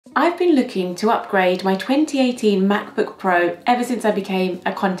I've been looking to upgrade my 2018 MacBook Pro ever since I became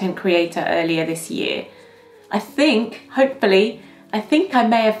a content creator earlier this year. I think I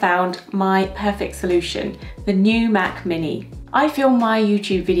may have found my perfect solution, the new Mac Mini. I film my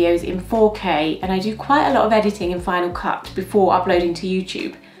YouTube videos in 4K and I do quite a lot of editing in Final Cut before uploading to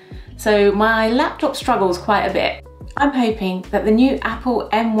YouTube. So my laptop struggles quite a bit. I'm hoping that the new Apple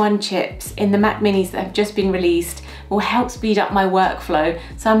M1 chips in the Mac Minis that have just been released will help speed up my workflow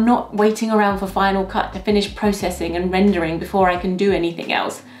so I'm not waiting around for Final Cut to finish processing and rendering before I can do anything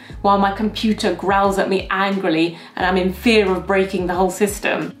else, while my computer growls at me angrily and I'm in fear of breaking the whole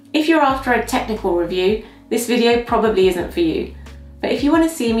system. If you're after a technical review, this video probably isn't for you. But if you want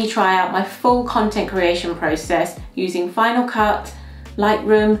to see me try out my full content creation process using Final Cut,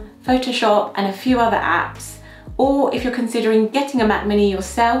 Lightroom, Photoshop and a few other apps, or if you're considering getting a Mac Mini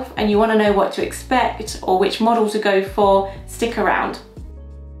yourself and you want to know what to expect or which model to go for, stick around.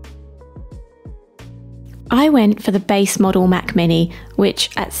 I went for the base model Mac Mini, which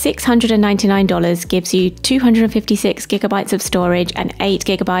at $699 gives you 256 gigabytes of storage and 8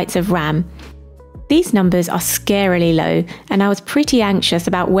 gigabytes of RAM. These numbers are scarily low, and I was pretty anxious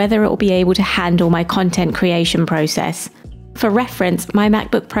about whether it will be able to handle my content creation process. For reference, my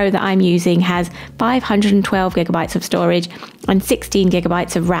MacBook Pro that I'm using has 512 gigabytes of storage and 16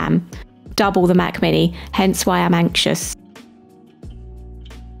 gigabytes of RAM, double the Mac Mini, hence why I'm anxious.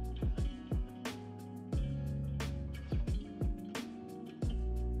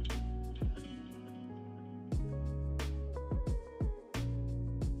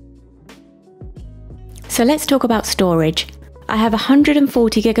 So let's talk about storage. I have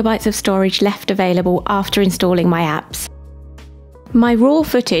 140 gigabytes of storage left available after installing my apps. My raw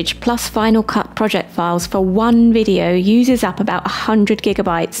footage plus Final Cut project files for one video uses up about 100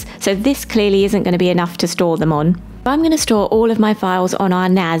 gigabytes, so this clearly isn't going to be enough to store them on. I'm going to store all of my files on our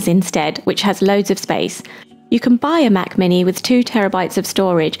NAS instead, which has loads of space. You can buy a Mac Mini with 2 terabytes of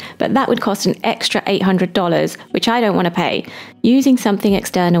storage, but that would cost an extra $800, which I don't want to pay. Using something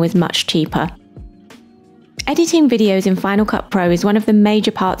external is much cheaper. Editing videos in Final Cut Pro is one of the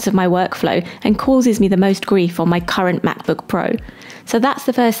major parts of my workflow and causes me the most grief on my current MacBook Pro. So that's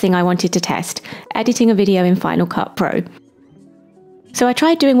the first thing I wanted to test, editing a video in Final Cut Pro. So I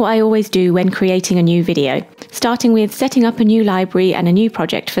tried doing what I always do when creating a new video, starting with setting up a new library and a new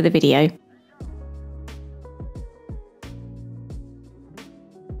project for the video.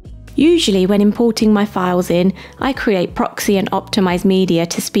 Usually when importing my files in, I create proxy and optimize media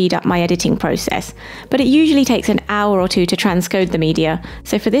to speed up my editing process, but it usually takes an hour or two to transcode the media,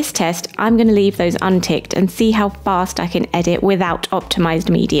 so for this test I'm going to leave those unticked and see how fast I can edit without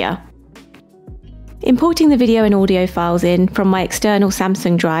optimized media. Importing the video and audio files in from my external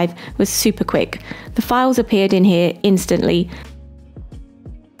Samsung drive was super quick. The files appeared in here instantly.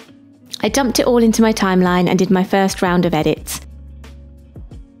 I dumped it all into my timeline and did my first round of edits,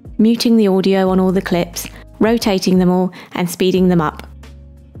 muting the audio on all the clips, rotating them all and speeding them up.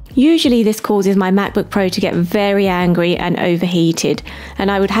 Usually this causes my MacBook Pro to get very angry and overheated,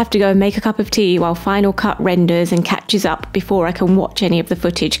 and I would have to go and make a cup of tea while Final Cut renders and catches up before I can watch any of the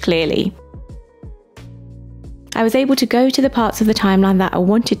footage clearly. I was able to go to the parts of the timeline that I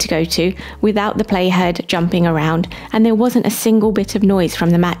wanted to go to without the playhead jumping around, and there wasn't a single bit of noise from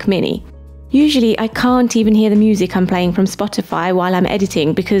the Mac Mini. Usually I can't even hear the music I'm playing from Spotify while I'm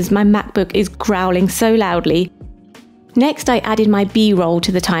editing because my MacBook is growling so loudly. Next I added my B-roll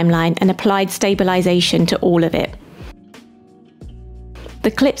to the timeline and applied stabilization to all of it.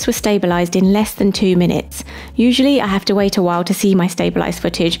 The clips were stabilized in less than 2 minutes. Usually I have to wait a while to see my stabilized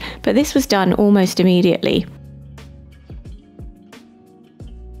footage, but this was done almost immediately.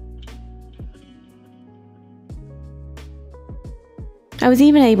 I was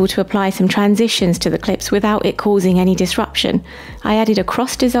even able to apply some transitions to the clips without it causing any disruption. I added a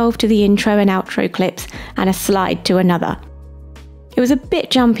cross dissolve to the intro and outro clips and a slide to another. It was a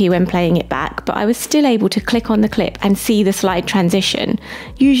bit jumpy when playing it back, but I was still able to click on the clip and see the slide transition.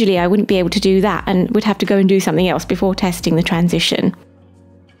 Usually I wouldn't be able to do that and would have to go and do something else before testing the transition.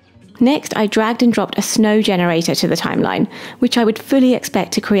 Next, I dragged and dropped a snow generator to the timeline, which I would fully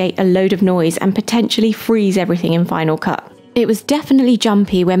expect to create a load of noise and potentially freeze everything in Final Cut. It was definitely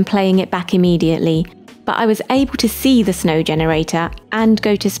jumpy when playing it back immediately, but I was able to see the snow generator and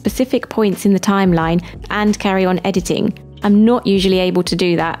go to specific points in the timeline and carry on editing. I'm not usually able to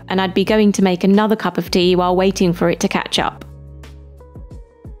do that, and I'd be going to make another cup of tea while waiting for it to catch up.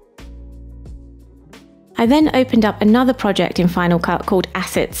 I then opened up another project in Final Cut called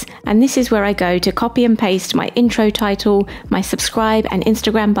Assets, and this is where I go to copy and paste my intro title, my subscribe and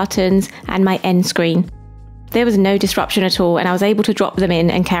Instagram buttons, and my end screen. There was no disruption at all, and I was able to drop them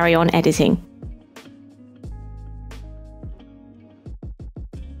in and carry on editing.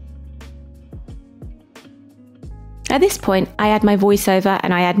 At this point, I add my voiceover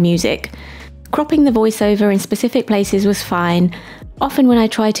and I add music. Cropping the voiceover in specific places was fine. Often when I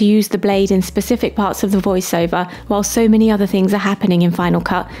try to use the blade in specific parts of the voiceover, while so many other things are happening in Final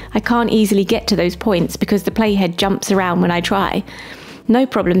Cut, I can't easily get to those points because the playhead jumps around when I try. No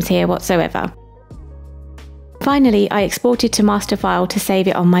problems here whatsoever. Finally, I exported to master file to save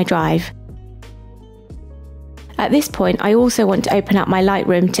it on my drive. At this point, I also want to open up my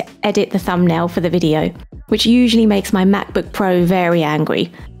Lightroom to edit the thumbnail for the video, which usually makes my MacBook Pro very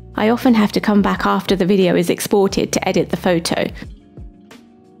angry. I often have to come back after the video is exported to edit the photo.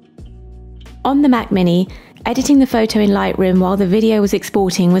 On the Mac Mini, editing the photo in Lightroom while the video was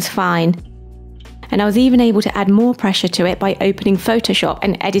exporting was fine, and I was even able to add more pressure to it by opening Photoshop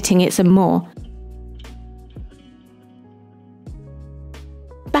and editing it some more.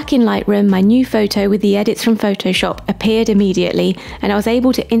 Back in Lightroom, my new photo with the edits from Photoshop appeared immediately, and I was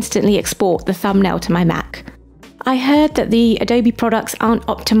able to instantly export the thumbnail to my Mac. I heard that the Adobe products aren't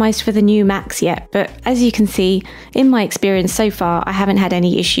optimized for the new Macs yet, but as you can see, in my experience so far, I haven't had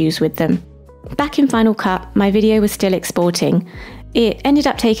any issues with them. Back in Final Cut, my video was still exporting. It ended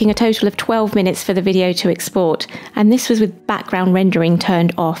up taking a total of 12 minutes for the video to export, and this was with background rendering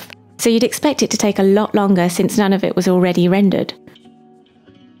turned off. So you'd expect it to take a lot longer since none of it was already rendered.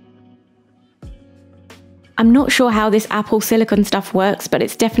 I'm not sure how this Apple Silicon stuff works, but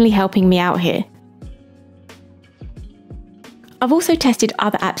it's definitely helping me out here. I've also tested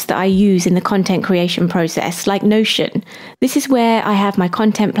other apps that I use in the content creation process, like Notion. This is where I have my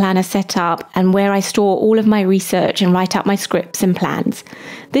content planner set up and where I store all of my research and write up my scripts and plans.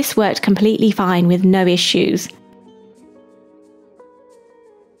 This worked completely fine with no issues.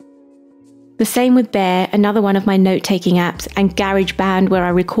 The same with Bear, another one of my note-taking apps, and Garageband, where I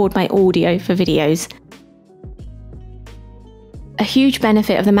record my audio for videos. A huge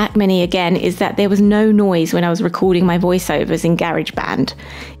benefit of the Mac Mini again is that there was no noise when I was recording my voiceovers in Garageband,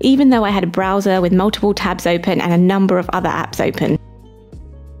 even though I had a browser with multiple tabs open and a number of other apps open.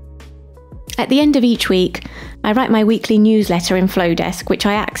 At the end of each week, I write my weekly newsletter in Flowdesk, which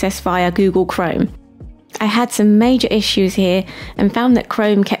I access via Google Chrome. I had some major issues here and found that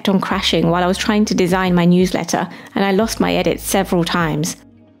Chrome kept on crashing while I was trying to design my newsletter, and I lost my edits several times.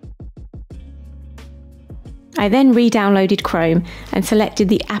 I then re-downloaded Chrome and selected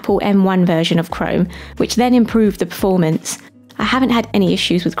the Apple M1 version of Chrome, which then improved the performance. I haven't had any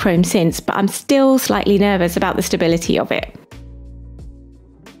issues with Chrome since, but I'm still slightly nervous about the stability of it.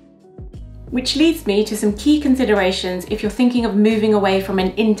 Which leads me to some key considerations if you're thinking of moving away from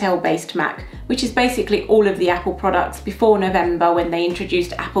an Intel-based Mac, which is basically all of the Apple products before November when they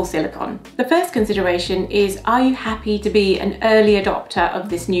introduced Apple Silicon. The first consideration is, are you happy to be an early adopter of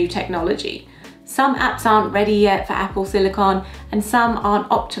this new technology? Some apps aren't ready yet for Apple Silicon and some aren't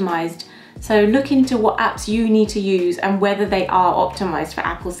optimized. So look into what apps you need to use and whether they are optimized for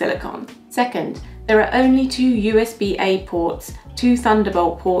Apple Silicon. Second, there are only 2 USB-A ports, 2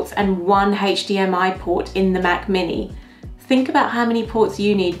 Thunderbolt ports and 1 HDMI port in the Mac Mini. Think about how many ports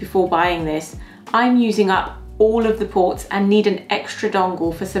you need before buying this. I'm using up all of the ports and need an extra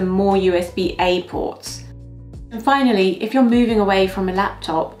dongle for some more USB-A ports. And finally, if you're moving away from a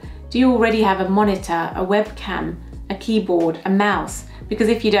laptop, do you already have a monitor, a webcam, a keyboard, a mouse? Because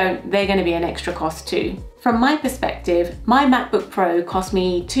if you don't, they're going to be an extra cost too. From my perspective, my MacBook Pro cost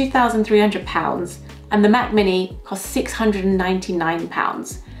me £2,300 and the Mac Mini cost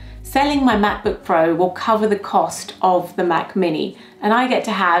 £699. Selling my MacBook Pro will cover the cost of the Mac Mini, and I get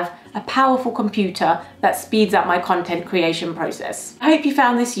to have a powerful computer that speeds up my content creation process. I hope you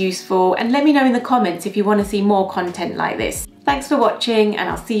found this useful, and let me know in the comments if you want to see more content like this. Thanks for watching, and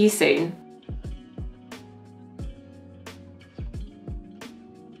I'll see you soon.